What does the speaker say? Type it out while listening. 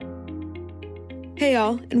Hey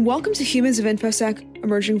y'all, and welcome to Humans of InfoSec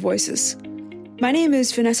Emerging Voices. My name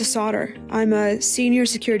is Vanessa Sauter. I'm a Senior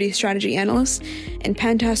Security Strategy Analyst and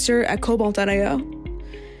Pen Tester at Cobalt.io.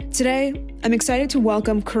 Today, I'm excited to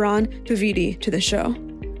welcome Karan Dwivedi to the show.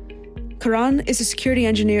 Karan is a security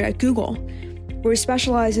engineer at Google, where he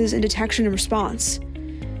specializes in detection and response.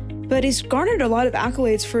 But he's garnered a lot of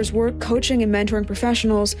accolades for his work coaching and mentoring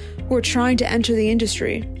professionals who are trying to enter the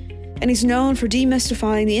industry. And he's known for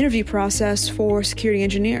demystifying the interview process for security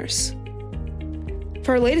engineers.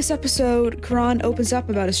 For our latest episode, Karan opens up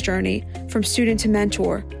about his journey from student to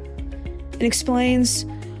mentor and explains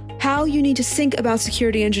how you need to think about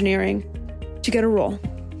security engineering to get a role.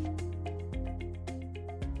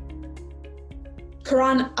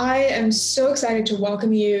 Karan, I am so excited to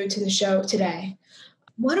welcome you to the show today.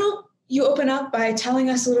 Why don't you open up by telling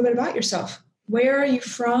us a little bit about yourself? Where are you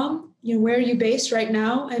from? Where are you based right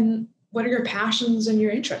now? And what are your passions and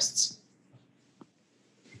your interests?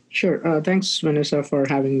 Sure. Thanks, Vanessa, for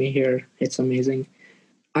having me here. It's amazing.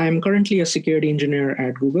 I'm currently a security engineer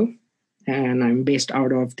at Google, and I'm based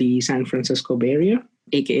out of the San Francisco Bay Area,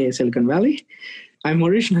 aka Silicon Valley. I'm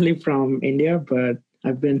originally from India, but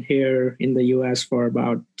I've been here in the US for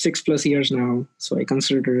about 6+ years now, so I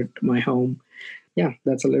consider it my home. Yeah,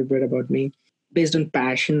 that's a little bit about me. Based on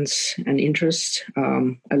passions and interests,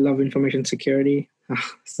 I love information security,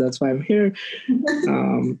 so that's why I'm here.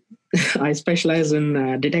 I specialize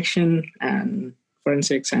in detection and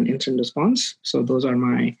forensics and incident response. So those are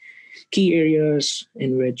my key areas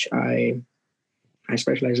in which I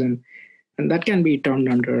specialize in. And that can be termed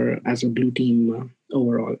under as a blue team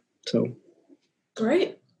overall. So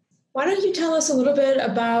great. Why don't you tell us a little bit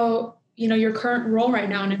about, your current role right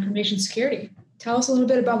now in information security? Tell us a little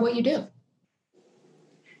bit about what you do.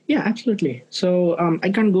 Yeah, absolutely. So I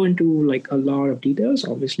can't go into a lot of details,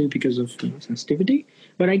 obviously, because of sensitivity,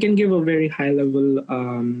 but I can give a very high-level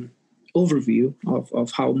overview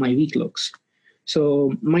of how my week looks.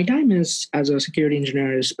 So my time as a security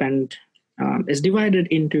engineer is divided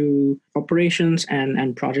into operations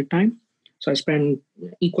and project time. So I spend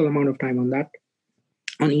equal amount of time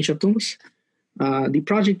on each of those. The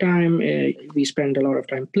project time, we spend a lot of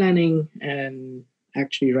time planning and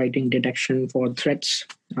actually writing detection for threats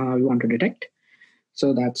we want to detect.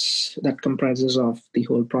 So that comprises of the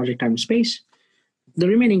whole project time space. The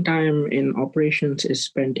remaining time in operations is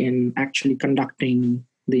spent in actually conducting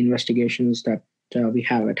the investigations that we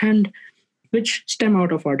have at hand, which stem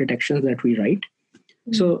out of our detections that we write.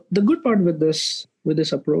 Mm-hmm. So the good part with this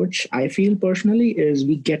approach, I feel personally, is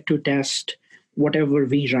we get to test whatever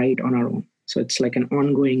we write on our own. So it's like an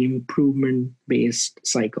ongoing improvement-based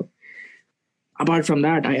cycle. Apart from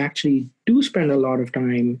that, I actually do spend a lot of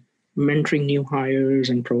time mentoring new hires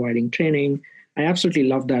and providing training. I absolutely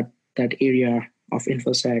love that area of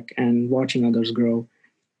InfoSec and watching others grow.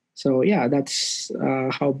 So yeah, that's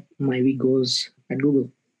how my week goes at Google.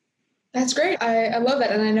 That's great. I love that.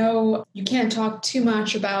 And I know you can't talk too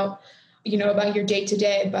much about your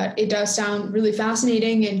day-to-day, but it does sound really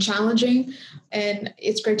fascinating and challenging. And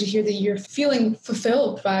it's great to hear that you're feeling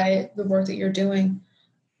fulfilled by the work that you're doing.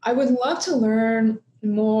 I would love to learn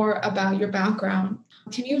more about your background.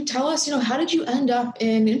 Can you tell us, how did you end up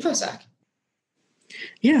in InfoSec?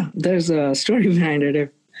 Yeah, there's a story behind it, if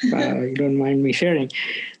you don't mind me sharing.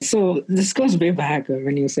 So this goes way back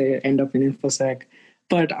when you say end up in InfoSec,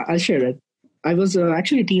 but I'll share it. I was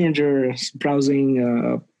actually a teenager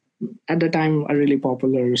browsing, at the time, a really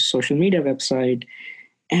popular social media website.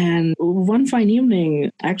 And one fine evening,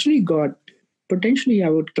 I actually got potentially, I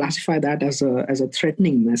would classify that as a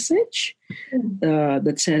threatening message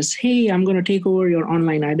that says, hey, I'm going to take over your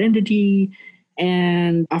online identity.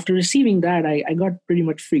 And after receiving that, I got pretty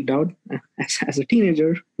much freaked out as a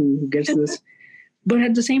teenager who gets this. But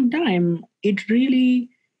at the same time, it really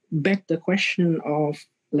begged the question of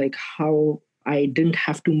how I didn't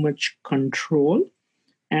have too much control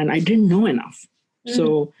and I didn't know enough. Mm-hmm.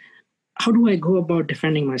 So how do I go about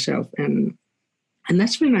defending myself? And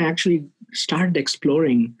that's when I actually started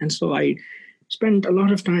exploring. And so I spent a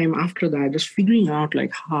lot of time after that just figuring out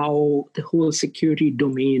how the whole security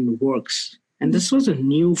domain works. And this was a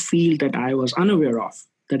new field that I was unaware of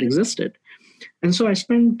that existed. And so I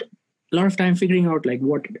spent a lot of time figuring out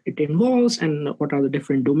what it involves and what are the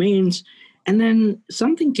different domains. And then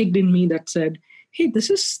something kicked in me that said, hey, this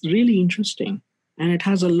is really interesting. And it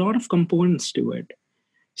has a lot of components to it.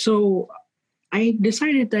 So I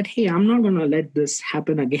decided that, hey, I'm not going to let this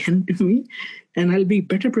happen again to me, and I'll be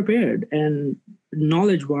better prepared and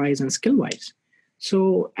knowledge-wise and skill-wise.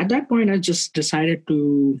 So at that point, I just decided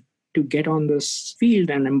to get on this field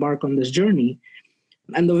and embark on this journey.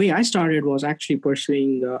 And the way I started was actually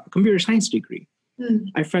pursuing a computer science degree.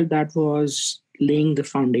 I felt that was laying the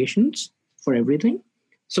foundations for everything.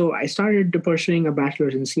 So I started pursuing a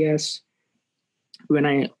bachelor's in CS. When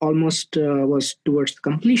I almost was towards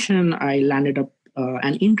completion, I landed up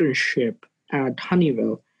an internship at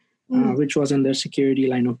Honeywell, which was in their security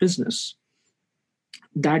line of business.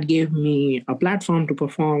 That gave me a platform to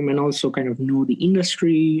perform and also kind of know the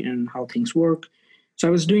industry and how things work. So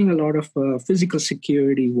I was doing a lot of physical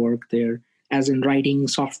security work there, as in writing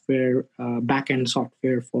software, back-end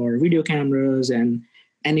software for video cameras and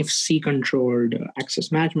NFC controlled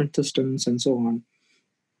access management systems and so on.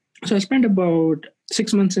 So I spent about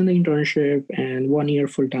 6 months in the internship and 1 year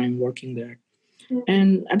full-time working there.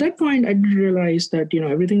 And at that point, I did realize that,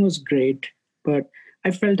 everything was great, but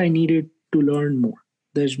I felt I needed to learn more.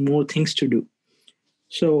 There's more things to do.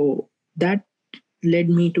 So that led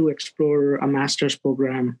me to explore a master's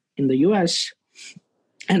program in the US.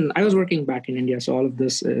 And I was working back in India, so all of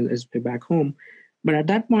this is back home. But at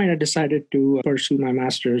that point, I decided to pursue my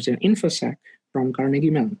master's in InfoSec from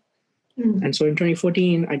Carnegie Mellon. And so in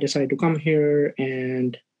 2014, I decided to come here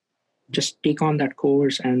and just take on that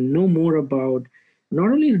course and know more about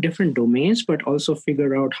not only the different domains, but also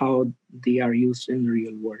figure out how they are used in the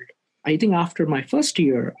real world. I think after my first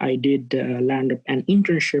year, I did land an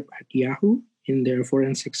internship at Yahoo in their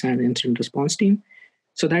forensics and incident response team.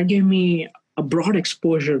 So that gave me a broad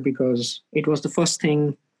exposure because it was the first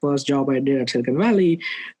job I did at Silicon Valley,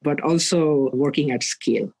 but also working at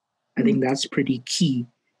scale. I think that's pretty key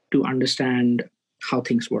to understand how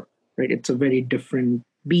things work, right? It's a very different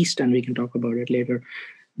beast, and we can talk about it later.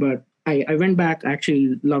 But I went back, I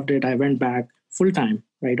actually loved it. I went back full time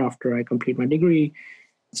right after I complete my degree.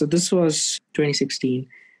 So this was 2016.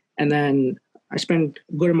 And then I spent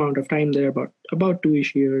a good amount of time there, about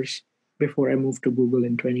 2-ish years before I moved to Google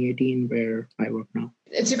in 2018, where I work now.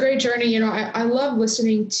 It's a great journey. I love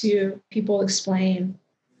listening to people explain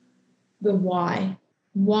the why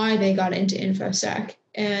they got into InfoSec.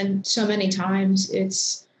 And so many times it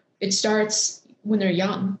starts when they're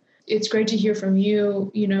young. It's great to hear from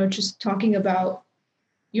you, just talking about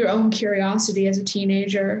your own curiosity as a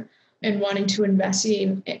teenager and wanting to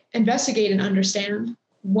investigate and understand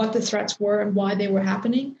what the threats were and why they were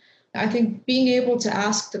happening. I think being able to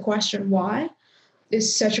ask the question why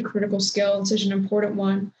is such a critical skill and such an important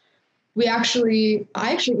one. I actually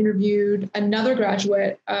interviewed another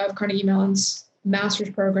graduate of Carnegie Mellon's master's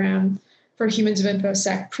program for Humans of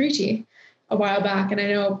InfoSec, Preeti, a while back. And I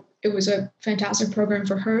know it was a fantastic program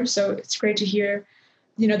for her. So it's great to hear,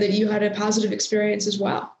 that you had a positive experience as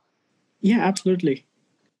well. Yeah, absolutely.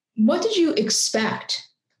 What did you expect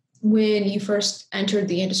when you first entered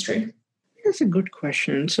the industry? That's a good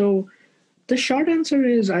question. So the short answer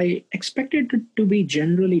is I expected it to be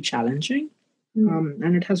generally challenging.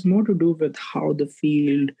 And it has more to do with how the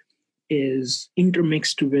field is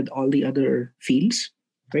intermixed with all the other fields,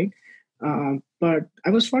 right? But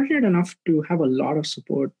I was fortunate enough to have a lot of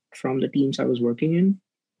support from the teams I was working in,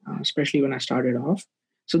 especially when I started off.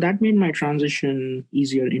 So that made my transition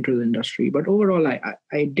easier into the industry. But overall,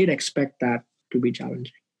 I did expect that to be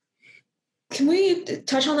challenging. Can we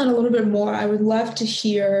touch on that a little bit more? I would love to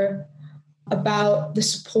hear about the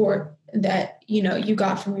support that you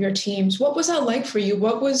got from your teams. What was that like for you?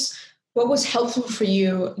 What was helpful for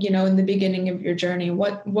you, in the beginning of your journey?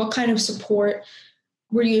 What kind of support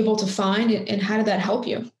were you able to find, and how did that help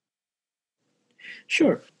you?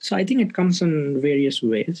 Sure. So I think it comes in various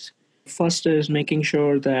ways. First is making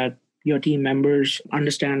sure that your team members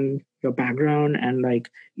understand your background and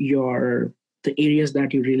the areas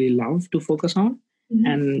that you really love to focus on,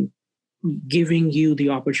 and giving you the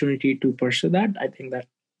opportunity to pursue that. I think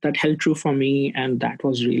that held true for me, and that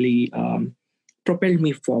was really propelled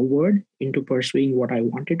me forward into pursuing what I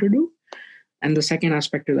wanted to do. And the second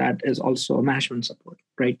aspect of that is also management support,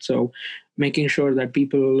 right? So making sure that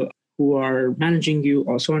people who are managing you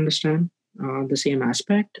also understand the same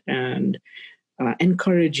aspect and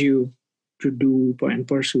encourage you to do and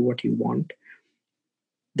pursue what you want.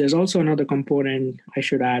 There's also another component I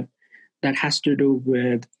should add that has to do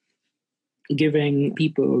with giving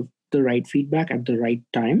people the right feedback at the right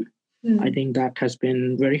time. I think that has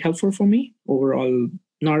been very helpful for me overall,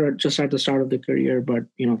 not just at the start of the career, but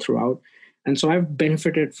throughout. And so I've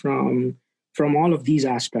benefited from all of these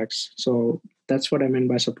aspects. So that's what I meant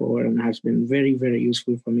by support, and has been very, very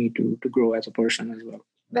useful for me to grow as a person as well.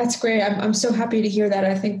 That's great. I'm so happy to hear that.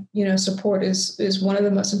 I think, support is one of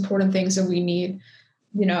the most important things that we need,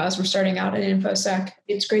 as we're starting out in InfoSec.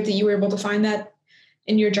 It's great that you were able to find that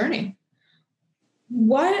in your journey.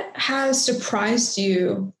 What has surprised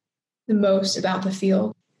you the most about the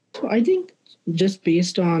field? So I think just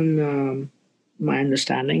based on my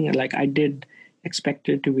understanding, I did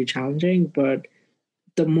expected to be challenging, but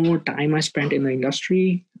the more time I spent in the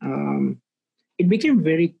industry, it became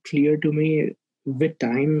very clear to me with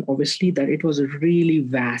time, obviously, that it was a really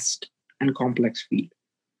vast and complex field.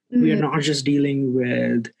 We are Mm. not just dealing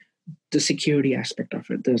with the security aspect of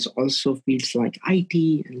it. There's also fields like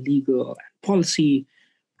IT and legal and policy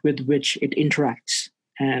with which it interacts.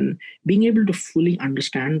 And being able to fully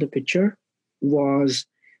understand the picture was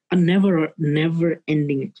a never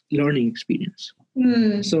ending learning experience.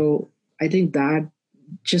 Mm. So I think that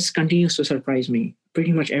just continues to surprise me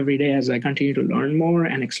pretty much every day as I continue to learn more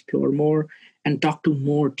and explore more and talk to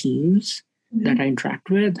more teams that I interact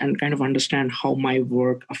with and kind of understand how my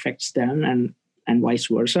work affects them and vice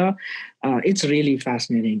versa. It's really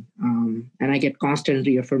fascinating. And I get constant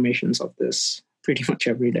reaffirmations of this pretty much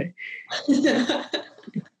every day.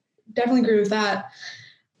 Definitely agree with that.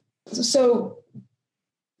 So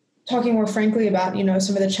talking more frankly about,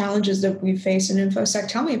 some of the challenges that we face in InfoSec,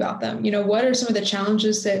 tell me about them. What are some of the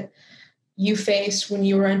challenges that you faced when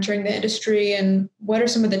you were entering the industry, and what are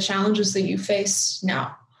some of the challenges that you face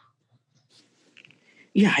now?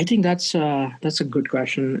 Yeah, I think that's a good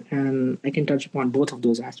question, and I can touch upon both of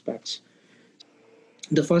those aspects.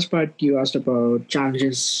 The first part you asked about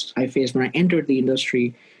challenges I faced when I entered the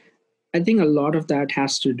industry. I think a lot of that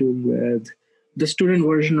has to do with the student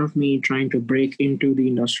version of me trying to break into the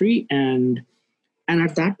industry, and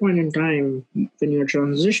at that point in time when you're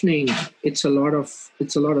transitioning, it's a lot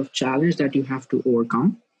of challenge that you have to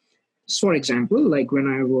overcome. So for example, like when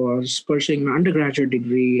I was pursuing my undergraduate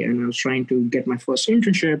degree and I was trying to get my first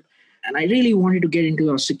internship and I really wanted to get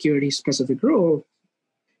into a security specific role,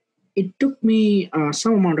 it took me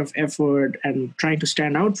some amount of effort and trying to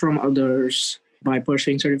stand out from others by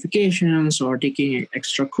pursuing certifications or taking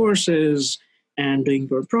extra courses and doing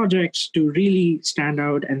good projects to really stand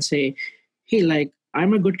out and say, hey, like,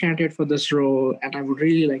 I'm a good candidate for this role and I would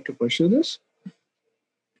really like to pursue this.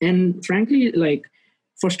 And frankly, like,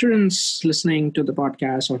 for students listening to the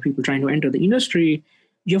podcast or people trying to enter the industry,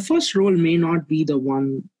 your first role may not be the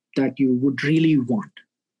one that you would really want,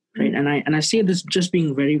 right? And I say this just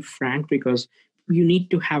being very frank because you need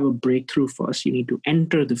to have a breakthrough first. You need to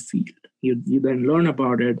enter the field. You then learn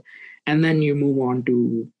about it, and then you move on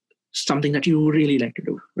to something that you really like to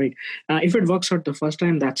do, right? If it works out the first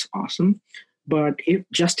time, that's awesome. But if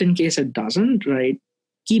just in case it doesn't, right,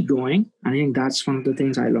 keep going. I think that's one of the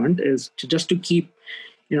things I learned is to keep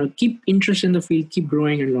interest in the field, keep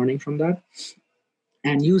growing and learning from that,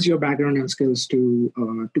 and use your background and skills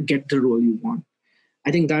to get the role you want.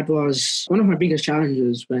 I think that was one of my biggest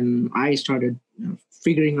challenges when I started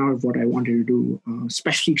figuring out what I wanted to do,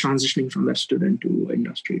 especially transitioning from that student to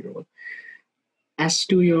industry role. As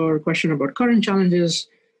to your question about current challenges,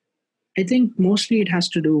 I think mostly it has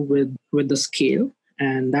to do with the scale,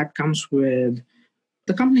 and that comes with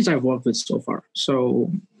the companies I've worked with so far.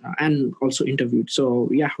 So, and also interviewed. So,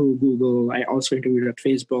 Yahoo, Google, I also interviewed at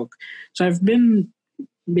Facebook. So, I've been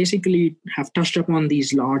basically have touched upon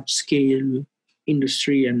these large scale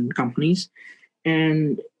industry and companies.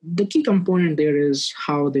 And the key component there is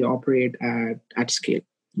how they operate at scale,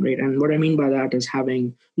 right? And what I mean by that is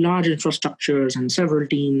having large infrastructures and several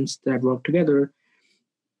teams that work together.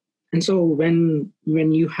 And so when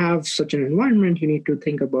you have such an environment, you need to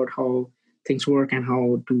think about how things work and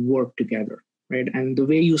how to work together, right? And the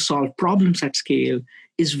way you solve problems at scale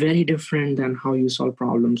is very different than how you solve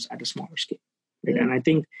problems at a smaller scale, right? And I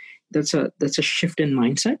think that's a shift in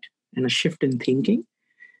mindset and a shift in thinking.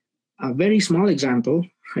 A very small example,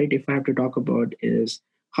 right, if I have to talk about, is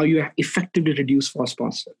how you effectively reduce false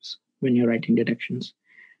positives when you're writing detections.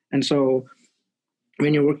 And so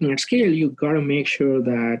when you're working at scale, you got to make sure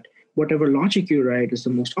that whatever logic you write is the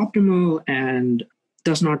most optimal and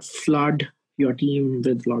does not flood your team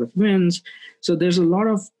with a lot of wins. So there's a lot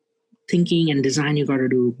of thinking and design you got to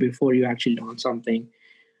do before you actually launch something.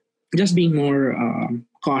 Just being more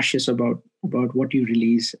cautious about what you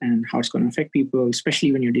release and how it's going to affect people,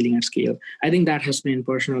 especially when you're dealing at scale. I think that has been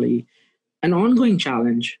personally an ongoing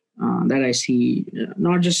challenge that I see,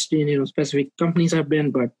 not just in specific companies I've been,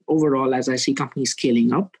 but overall as I see companies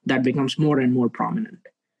scaling up, that becomes more and more prominent.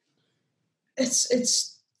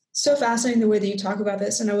 It's so fascinating the way that you talk about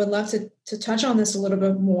this, and I would love to touch on this a little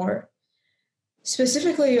bit more,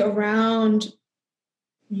 specifically around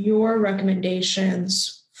your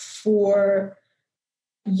recommendations for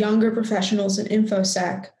younger professionals in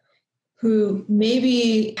InfoSec who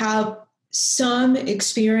maybe have some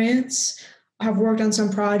experience, have worked on some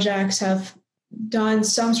projects, have done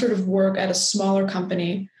some sort of work at a smaller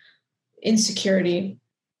company in security.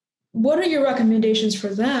 What are your recommendations for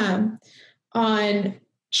them on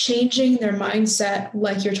changing their mindset,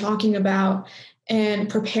 like you're talking about, and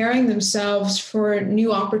preparing themselves for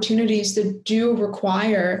new opportunities that do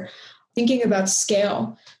require thinking about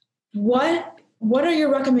scale. What are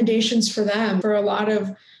your recommendations for them? For a lot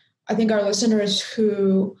of, I think, our listeners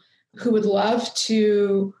who would love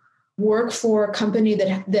to work for a company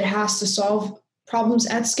that has to solve problems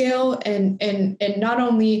at scale, and not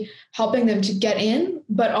only helping them to get in,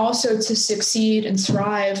 but also to succeed and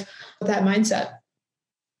thrive with that mindset.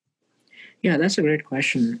 Yeah, that's a great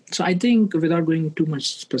question. So I think without going too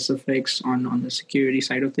much specifics on the security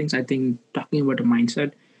side of things, I think talking about a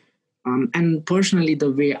mindset, and personally,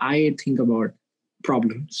 the way I think about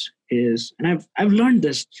problems is, and I've learned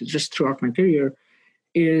this just throughout my career,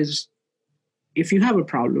 is if you have a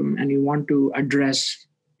problem and you want to address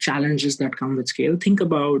challenges that come with scale, think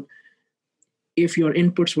about if your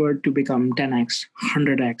inputs were to become 10x,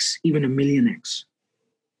 100x, even a million x,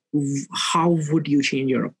 how would you change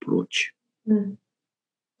your approach? Mm.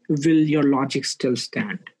 Will your logic still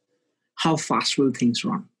stand? How fast will things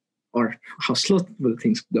run? Or how slow will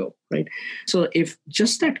things go, right? So if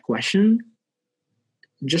just that question,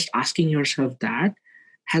 just asking yourself that,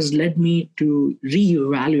 has led me to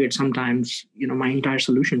reevaluate sometimes, my entire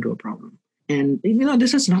solution to a problem. And,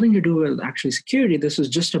 this has nothing to do with actually security. This is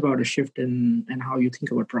just about a shift in how you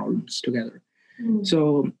think about problems together. Mm.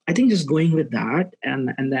 So I think just going with that,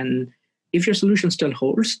 and then if your solution still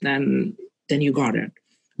holds, then you got it.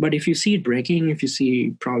 But if you see it breaking, if you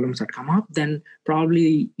see problems that come up, then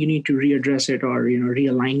probably you need to readdress it, or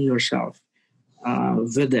realign yourself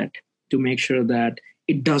with it to make sure that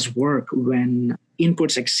it does work when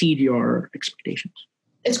inputs exceed your expectations.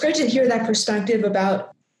 It's great to hear that perspective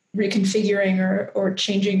about reconfiguring or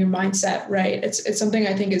changing your mindset, right? It's something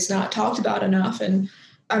I think is not talked about enough, and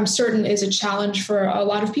I'm certain is a challenge for a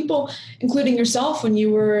lot of people, including yourself when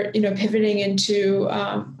you were, pivoting into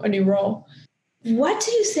a new role. What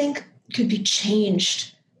do you think could be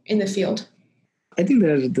changed in the field? I think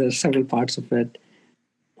there's several parts of it.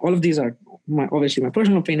 All of these are obviously my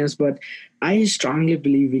personal opinions, but I strongly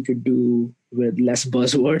believe we could do with less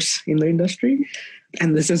buzzwords in the industry.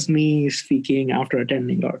 And this is me speaking after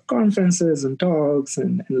attending our conferences and talks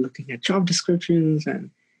and looking at job descriptions and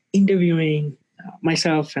interviewing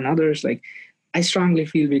myself and others. Like, I strongly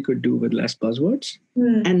feel we could do with less buzzwords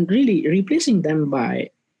and really replacing them by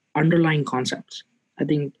underlying concepts. I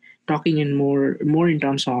think talking in more in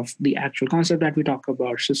terms of the actual concept that we talk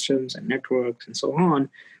about, systems and networks and so on,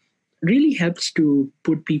 really helps to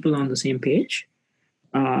put people on the same page,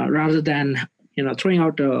 rather than throwing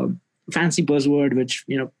out a fancy buzzword, which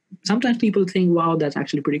sometimes people think, wow, that's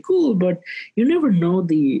actually pretty cool, but you never know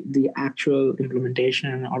the actual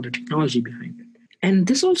implementation or the technology behind it. And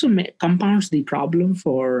this also compounds the problem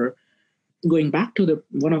for going back to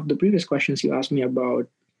one of the previous questions you asked me about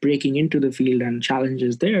breaking into the field and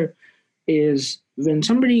challenges there, is when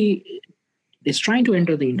somebody is trying to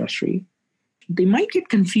enter the industry, they might get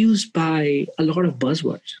confused by a lot of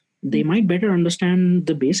buzzwords. They might better understand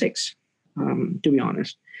the basics, to be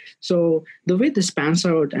honest. So the way this pans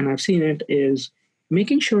out, and I've seen it, is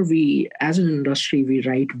making sure we, as an industry, we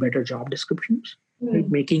write better job descriptions, right?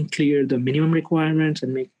 Making clear the minimum requirements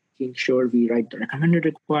and making sure we write the recommended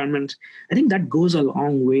requirements. I think that goes a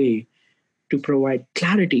long way to provide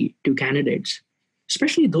clarity to candidates,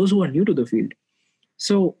 especially those who are new to the field.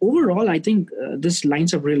 So overall, I think this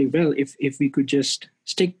lines up really well. If we could just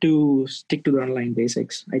stick to the underlying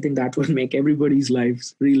basics, I think that would make everybody's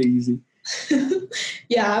lives really easy.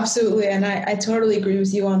 Yeah, absolutely. And I totally agree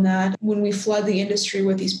with you on that. When we flood the industry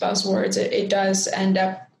with these buzzwords, it does end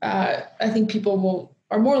up, I think people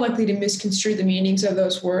are more likely to misconstrue the meanings of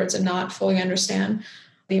those words and not fully understand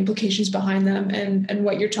the implications behind them. And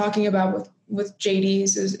what you're talking about with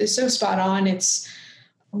JDs is so spot on. It's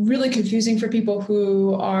really confusing for people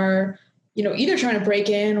who are, either trying to break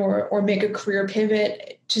in or make a career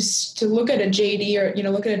pivot, just to look at a JD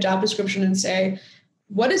or, look at a job description and say,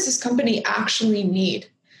 what does this company actually need?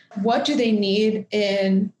 What do they need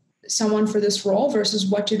in someone for this role versus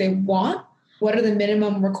what do they want? What are the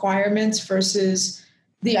minimum requirements versus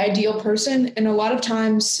the ideal person? And a lot of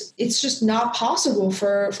times it's just not possible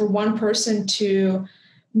for one person to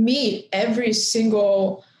meet every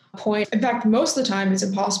single point. In fact, most of the time it's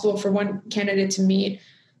impossible for one candidate to meet,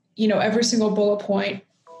 every single bullet point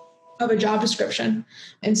of a job description.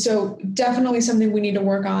 And so definitely something we need to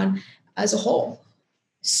work on as a whole.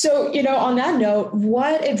 So, on that note,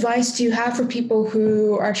 what advice do you have for people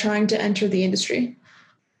who are trying to enter the industry?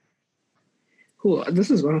 Cool.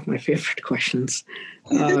 This is one of my favorite questions.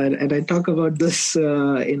 And I talk about this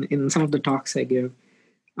in some of the talks I give.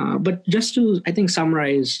 But just to, I think,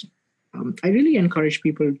 summarize, I really encourage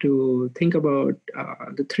people to think about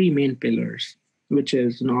the three main pillars which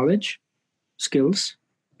is knowledge, skills,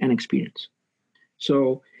 and experience.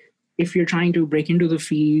 So if you're trying to break into the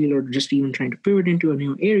field or just even trying to pivot into a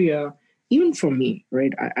new area, even for me,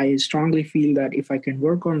 right, I strongly feel that if I can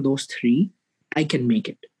work on those three, I can make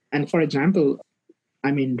it. And for example,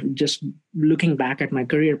 I mean, just looking back at my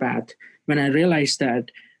career path, when I realized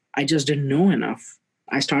that I just didn't know enough,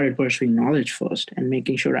 I started pursuing knowledge first and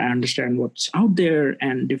making sure I understand what's out there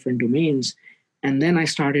and different domains. And then I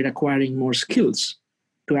started acquiring more skills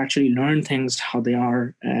to actually learn things how they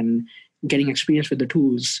are, and getting experience with the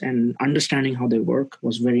tools and understanding how they work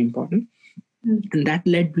was very important. And that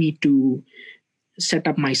led me to set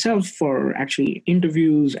up myself for actually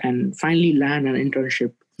interviews and finally land an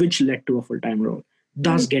internship, which led to a full-time role,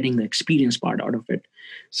 thus getting the experience part out of it.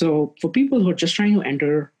 So for people who are just trying to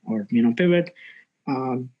enter or pivot,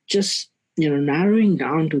 just narrowing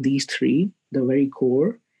down to these three, the very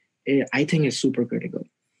core, I think is super critical.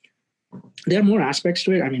 There are more aspects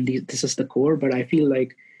to it. I mean, this is the core, but I feel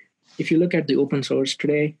like if you look at the open source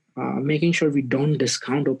today, making sure we don't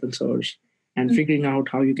discount open source and figuring out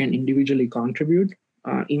how you can individually contribute,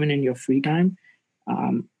 even in your free time,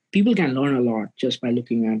 people can learn a lot just by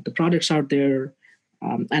looking at the projects out there.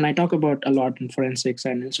 And I talk about a lot in forensics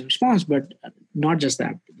and incident response, but not just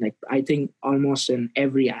that. Like, I think almost in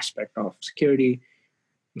every aspect of security,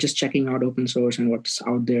 just checking out open source and what's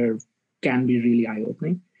out there can be really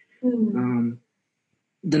eye-opening.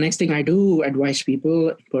 The next thing I do advise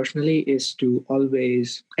people personally is to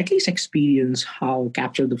always at least experience how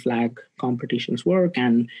capture the flag competitions work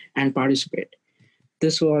and participate.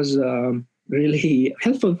 This was really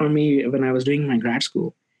helpful for me when I was doing my grad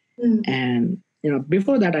school. And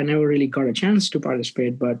before that, I never really got a chance to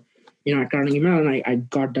participate. But at Carnegie Mellon, I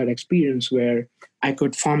got that experience where I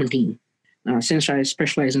could form a team. Since I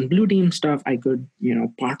specialize in blue team stuff, I could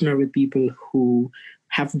partner with people who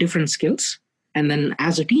have different skills. And then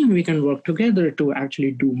as a team, we can work together to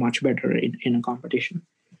actually do much better in a competition.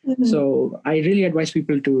 So I really advise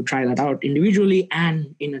people to try that out individually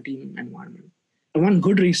and in a team environment. One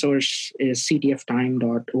good resource is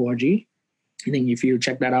ctftime.org. I think if you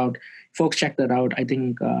check that out, folks check that out. I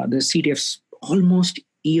think the CTF's almost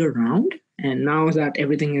year round. And now that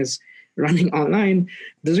everything is running online,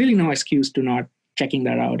 there's really no excuse to not checking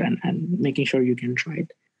that out and making sure you can try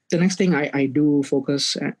it. The next thing I do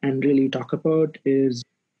focus and really talk about is,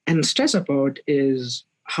 and stress about, is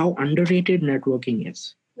how underrated networking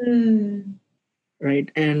is.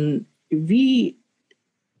 Right? And we,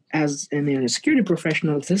 as a security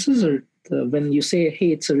professional, this is when you say, hey,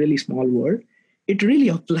 it's a really small world, it really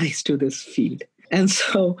applies to this field. And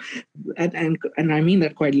so, and I mean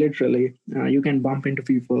that quite literally. You can bump into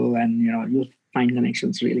people and you'll find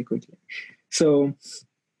connections really quickly. So,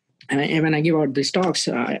 and when I give out these talks,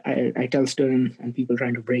 I tell students and people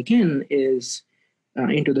trying to break in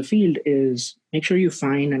into the field is make sure you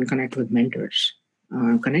find and connect with mentors,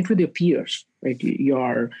 connect with your peers, right?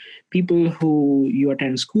 Your people who you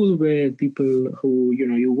attend school with, people who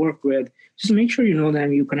you work with. Just make sure you know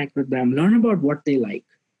them, you connect with them, learn about what they like.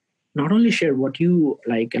 Not only share what you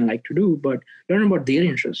like and like to do, but learn about their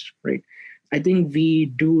interests, right? I think we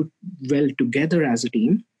do well together as a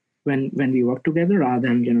team when we work together rather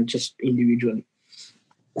than just individually.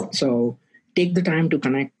 So take the time to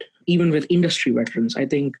connect even with industry veterans. I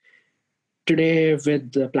think today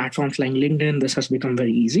with the platforms like LinkedIn, this has become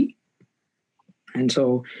very easy. And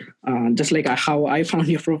so just like how I found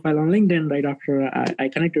your profile on LinkedIn right after I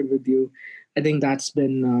connected with you, I think that's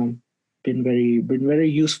been very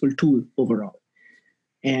useful tool overall.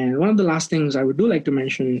 And one of the last things I would do like to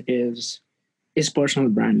mention is personal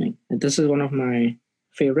branding. And this is one of my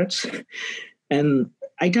favorites. And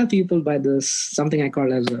I tell people by this, something I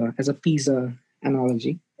call as a pizza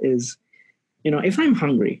analogy is, if I'm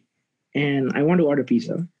hungry and I want to order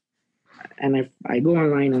pizza, and if I go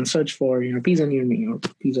online and search for, pizza near me or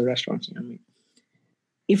pizza restaurants near me,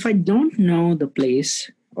 if I don't know the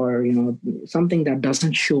place or, something that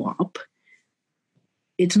doesn't show up,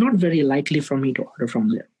 it's not very likely for me to order from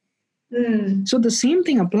there. So the same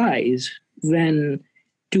thing applies when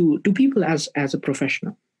to people as a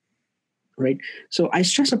professional, right? So I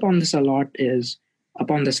stress upon this a lot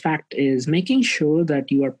upon this fact is making sure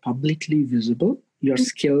that you are publicly visible, your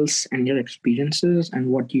skills and your experiences and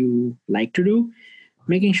what you like to do,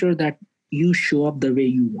 making sure that you show up the way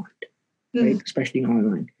you want, right? Especially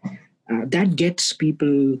online. That gets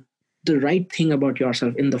people the right thing about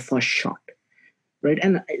yourself in the first shot. Right.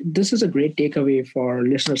 And this is a great takeaway for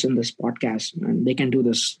listeners in this podcast. And they can do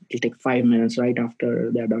this. It'll take 5 minutes right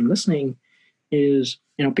after they're done listening is,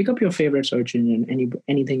 pick up your favorite search engine,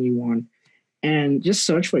 anything you want, and just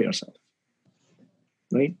search for yourself.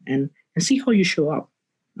 Right. And and see how you show up.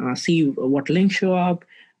 See what links show up.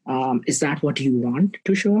 Is that what you want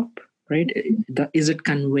to show up? Right? Is it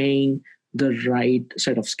conveying the right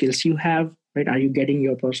set of skills you have? Right? Are you getting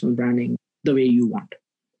your personal branding the way you want?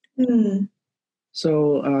 Mm.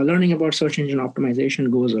 So learning about search engine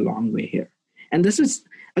optimization goes a long way here. And this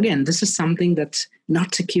is something that's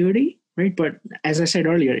not security, right? But as I said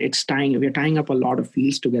earlier, we're tying up a lot of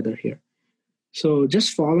fields together here. So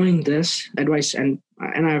just following this advice, and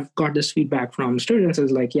I've got this feedback from students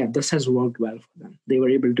is like, yeah, this has worked well for them. They were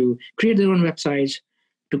able to create their own websites,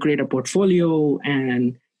 to create a portfolio,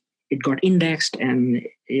 and it got indexed, and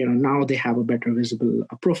now they have a better visible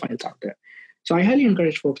profiles out there. So I highly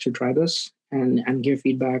encourage folks to try this and give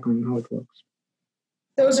feedback on how it works.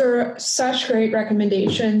 Those are such great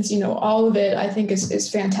recommendations. All of it I think is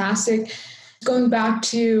fantastic. Going back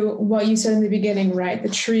to what you said in the beginning, right? The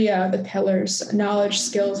trio, the pillars, knowledge,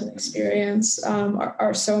 skills, and experience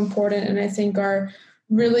are so important, and I think are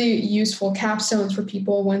really useful capstones for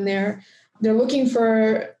people when they're looking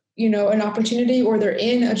for an opportunity, or they're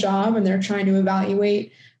in a job and they're trying to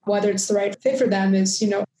evaluate whether it's the right fit for them. Is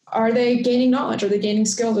are they gaining knowledge? Are they gaining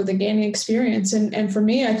skills? Are they gaining experience? And for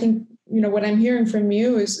me, I think what I'm hearing from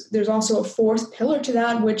you is there's also a fourth pillar to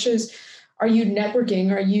that, which is, are you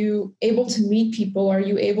networking? Are you able to meet people? Are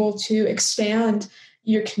you able to expand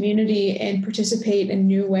your community and participate in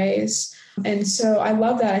new ways? And so I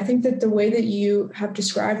love that. I think that the way that you have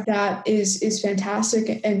described that is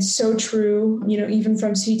fantastic and so true, even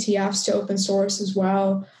from CTFs to open source as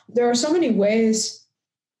well. There are so many ways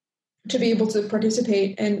to be able to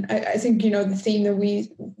participate. And I think, the theme that we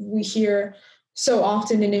hear so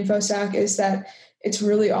often in InfoSec is that it's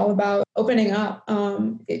really all about opening up.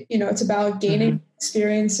 It's about gaining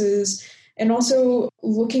experiences and also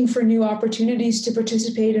looking for new opportunities to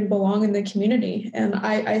participate and belong in the community. And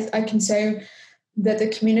I can say that the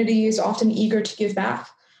community is often eager to give back.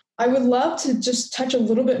 I would love to just touch a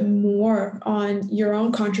little bit more on your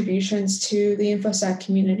own contributions to the InfoSec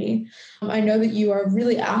community. I know that you are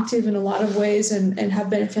really active in a lot of ways and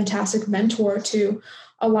have been a fantastic mentor to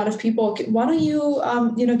a lot of people. Why don't you,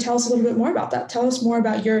 tell us a little bit more about that? Tell us more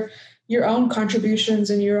about your own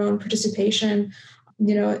contributions and your own participation,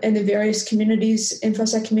 in the various communities,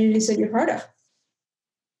 InfoSec communities that you're part of.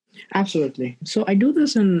 Absolutely. So I do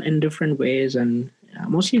this in different ways, and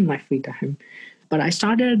mostly in my free time. But I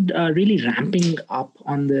started really ramping up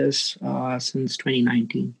on this since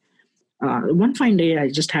 2019. One fine day, I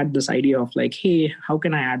just had this idea of like, hey, how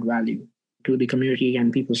can I add value to the community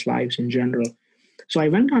and people's lives in general? So I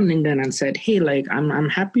went on LinkedIn and said, hey, like I'm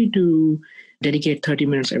happy to dedicate 30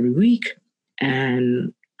 minutes every week,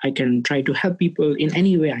 and I can try to help people in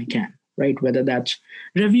any way I can, right? Whether that's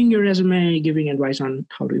reviewing your resume, giving advice on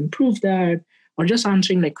how to improve that, or just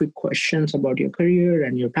answering like quick questions about your career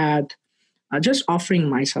and your path. Just offering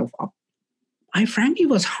myself up. I frankly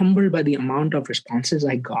was humbled by the amount of responses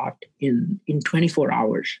I got in 24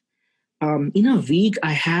 hours. In a week,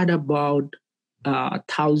 I had about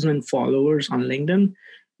 1,000 followers on LinkedIn,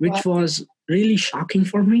 which was really shocking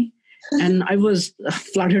for me. And I was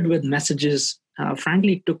flooded with messages.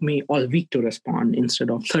 Frankly, it took me all week to respond instead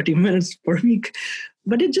of 30 minutes per week.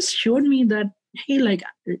 But it just showed me that, hey, like,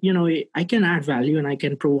 I can add value and I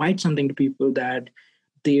can provide something to people that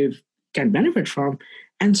they can benefit from.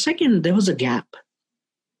 And second, there was a gap.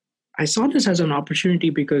 I saw this as an opportunity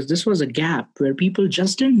because this was a gap where people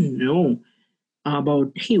just didn't know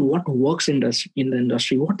about, hey, what works in the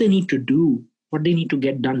industry, what they need to do, what they need to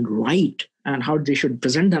get done right, and how they should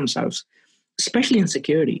present themselves, especially in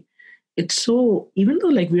security. It's so, even though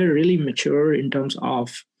like we're really mature in terms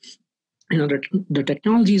of, the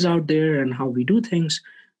technologies out there and how we do things,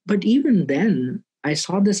 but even then, I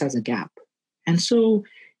saw this as a gap. And so,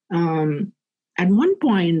 at one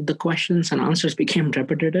point, the questions and answers became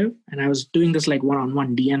repetitive, and I was doing this like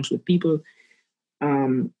one-on-one DMs with people.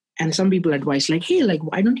 And some people advised like, hey, like,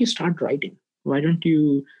 why don't you start writing? Why don't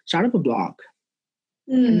you start up a blog?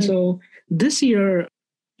 And so this year,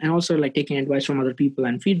 and also like taking advice from other people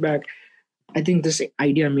and feedback, I think this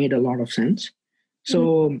idea made a lot of sense.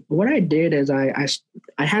 So what I did is I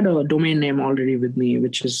had a domain name already with me,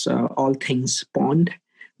 which is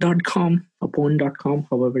allthingspond.com or pond.com,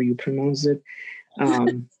 however you pronounce it.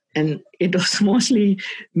 And it was mostly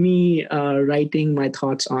me writing my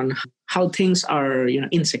thoughts on how things are,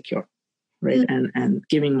 insecure, right? And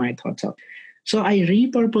giving my thoughts out. So I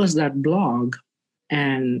repurposed that blog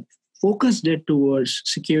and focused it towards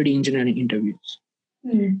security engineering interviews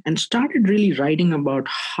and started really writing about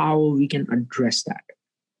how we can address that.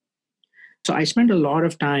 So I spent a lot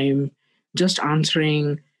of time just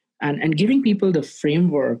answering and giving people the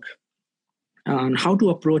framework on how to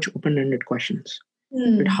approach open-ended questions. But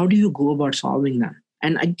Mm. how do you go about solving them?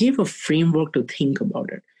 And I gave a framework to think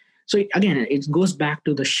about it. So again, it goes back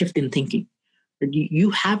to the shift in thinking. That you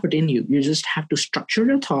have it in you. You just have to structure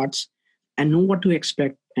your thoughts and know what to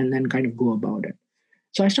expect and then kind of go about it.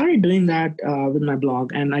 So I started doing that with my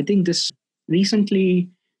blog. And I think this recently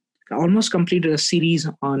almost completed a series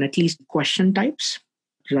on at least question types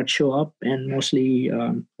that show up and mostly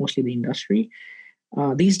the industry.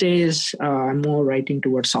 These days, I'm more writing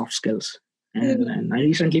towards soft skills. And I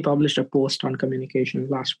recently published a post on communication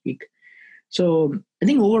last week. So I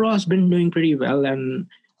think overall it's been doing pretty well. And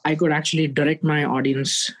I could actually direct my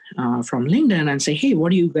audience from LinkedIn and say, hey,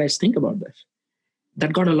 what do you guys think about this?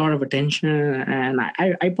 That got a lot of attention. And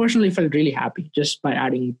I personally felt really happy just by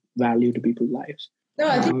adding value to people's lives. No,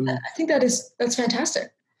 I think that's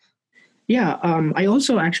fantastic. Yeah. I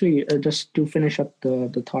also actually, just to finish up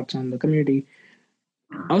the thoughts on the community,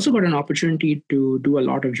 I also got an opportunity to do a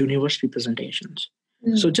lot of university presentations.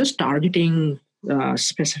 So just targeting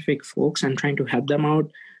specific folks and trying to help them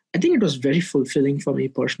out, I think it was very fulfilling for me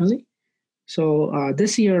personally. So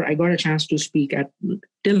this year I got a chance to speak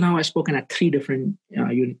till now I've spoken at 3 different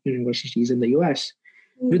universities in the US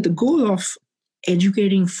with the goal of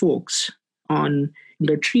educating folks on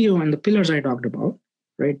the trio and the pillars I talked about,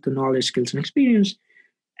 right? The knowledge, skills, and experience,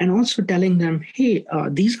 and also telling them, hey,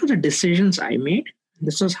 these are the decisions I made.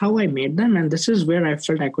 This is how I made them, and this is where I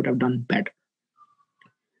felt I could have done better.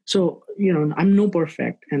 So, I'm no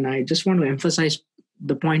perfect, and I just want to emphasize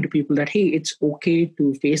the point to people that, hey, it's okay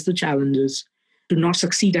to face the challenges, to not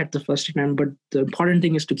succeed at the first attempt, but the important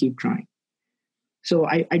thing is to keep trying. So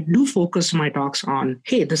I do focus my talks on,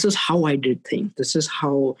 hey, this is how I did things. This is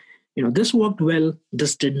how, this worked well,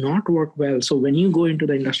 this did not work well. So when you go into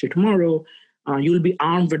the industry tomorrow, you'll be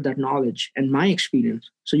armed with that knowledge and my experience,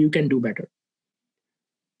 so you can do better.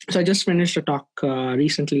 So I just finished a talk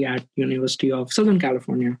recently at University of Southern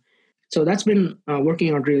California. So that's been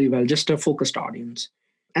working out really well, just a focused audience.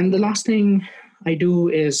 And the last thing I do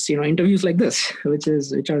is, interviews like this, which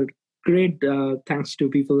are great thanks to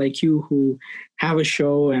people like you who have a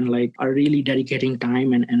show and are really dedicating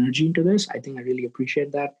time and energy into this. I think I really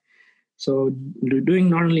appreciate that. So doing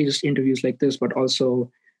not only just interviews like this, but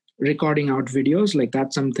also recording out videos,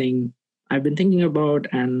 that's something I've been thinking about,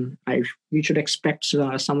 and we should expect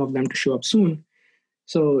some of them to show up soon.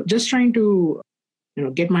 So just trying to,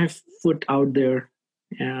 get my foot out there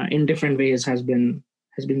in different ways has been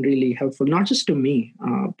really helpful, not just to me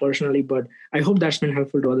personally, but I hope that's been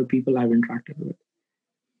helpful to other people I've interacted with.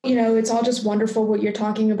 It's all just wonderful what you're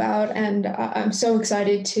talking about, and I'm so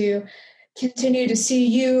excited to continue to see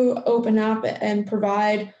you open up and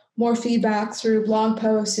provide more feedback through blog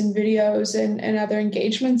posts and videos and other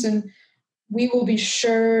engagements. And we will be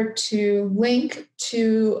sure to link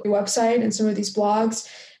to your website and some of these blogs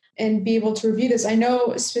and be able to review this. I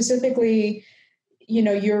know specifically,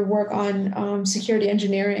 your work on security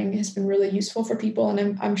engineering has been really useful for people.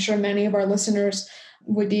 And I'm sure many of our listeners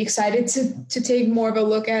would be excited to take more of a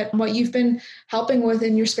look at what you've been helping with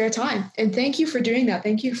in your spare time. And thank you for doing that.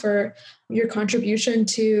 Thank you for your contribution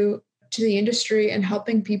to the industry and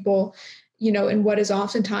helping people, in what is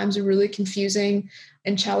oftentimes a really confusing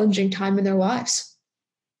and challenging time in their lives.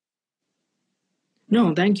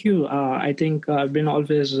 No, thank you. I think I've been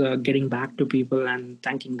always getting back to people and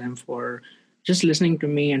thanking them for just listening to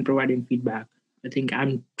me and providing feedback. I think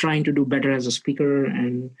I'm trying to do better as a speaker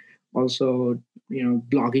and also,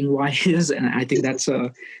 blogging wise. And I think that's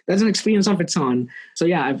an experience of its own. So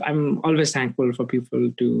yeah, I'm always thankful for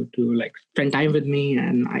people to spend time with me,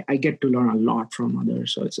 and I get to learn a lot from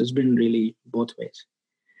others. So it's been really both ways.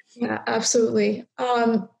 Yeah, absolutely.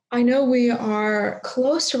 I know we are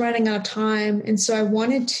close to running out of time. And so I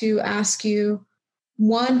wanted to ask you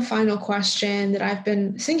one final question that I've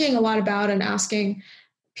been thinking a lot about and asking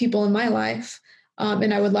people in my life.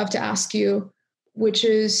 And I would love to ask you, which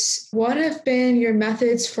is, what have been your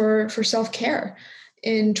methods for self-care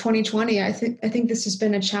in 2020? I think this has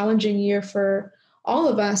been a challenging year for all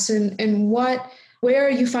of us. And where are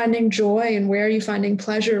you finding joy and where are you finding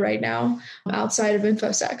pleasure right now outside of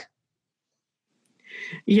InfoSec?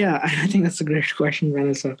 Yeah, I think that's a great question,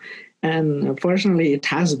 Vanessa. And personally, it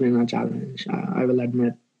has been a challenge, I will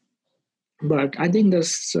admit. But I think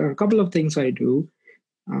there's a couple of things I do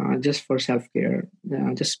just for self-care.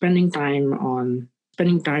 Just spending time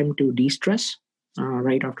to de-stress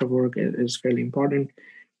right after work is fairly important.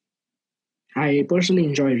 I personally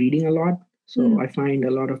enjoy reading a lot. So I find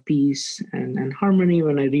a lot of peace and harmony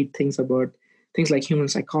when I read things about things like human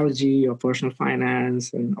psychology or personal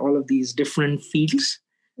finance and all of these different fields,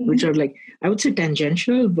 which are I would say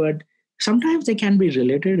tangential, but sometimes they can be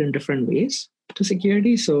related in different ways. to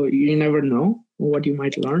security. So you never know what you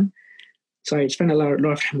might learn. So I spend a lot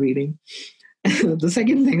of time reading. The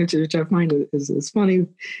second thing which I find is funny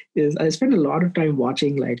is I spend a lot of time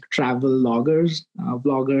watching like travel loggers,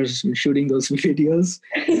 vloggers shooting those videos.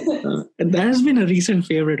 And that has been a recent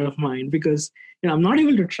favorite of mine because I'm not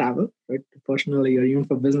able to travel, right, personally or even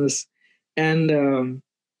for business. And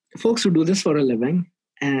folks who do this for a living,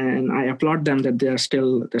 and I applaud them that there's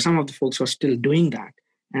some of the folks who are still doing that.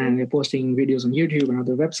 And they're posting videos on YouTube and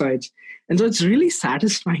other websites. And so it's really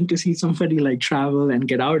satisfying to see somebody like travel and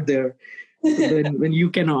get out there when you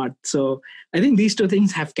cannot. So I think these two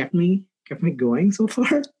things have kept me going so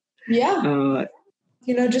far. Yeah.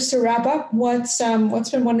 Just to wrap up, what's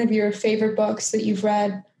been one of your favorite books that you've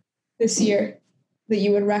read this year that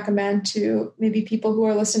you would recommend to maybe people who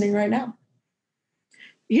are listening right now?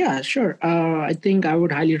 Yeah, sure. I think I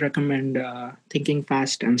would highly recommend Thinking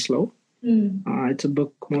Fast and Slow. It's a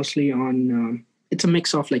book mostly on, it's a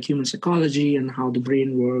mix of like human psychology and how the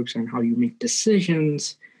brain works and how you make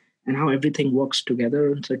decisions and how everything works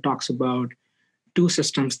together. So it talks about two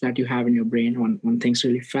systems that you have in your brain. One thinks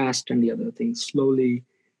really fast and the other thinks slowly.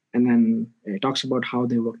 And then it talks about how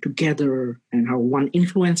they work together and how one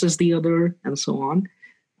influences the other and so on.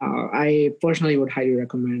 I personally would highly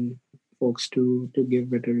recommend folks to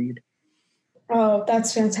give it a read. Oh,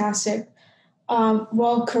 that's fantastic.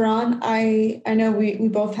 Well, Karan, I know we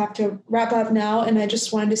both have to wrap up now, and I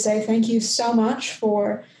just wanted to say thank you so much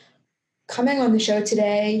for coming on the show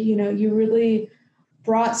today. You really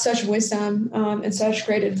brought such wisdom and such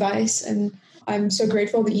great advice, and I'm so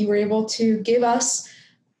grateful that you were able to give us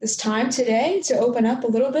this time today to open up a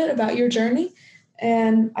little bit about your journey.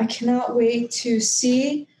 And I cannot wait to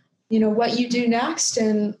see, what you do next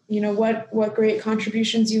and, what great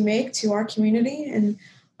contributions you make to our community and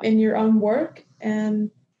in your own work. And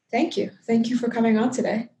thank you. Thank you for coming on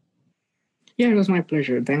today. Yeah, it was my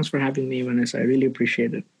pleasure. Thanks for having me, Vanessa. I really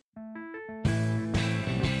appreciate it.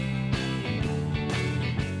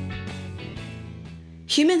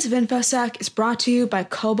 Humans of InfoSec is brought to you by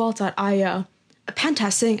Cobalt.io, a pen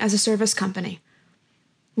testing as a service company.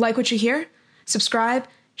 Like what you hear? Subscribe,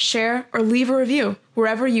 share, or leave a review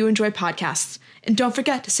wherever you enjoy podcasts. And don't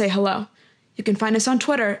forget to say hello. You can find us on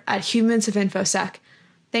Twitter at Humans of InfoSec.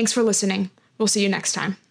 Thanks for listening. We'll see you next time.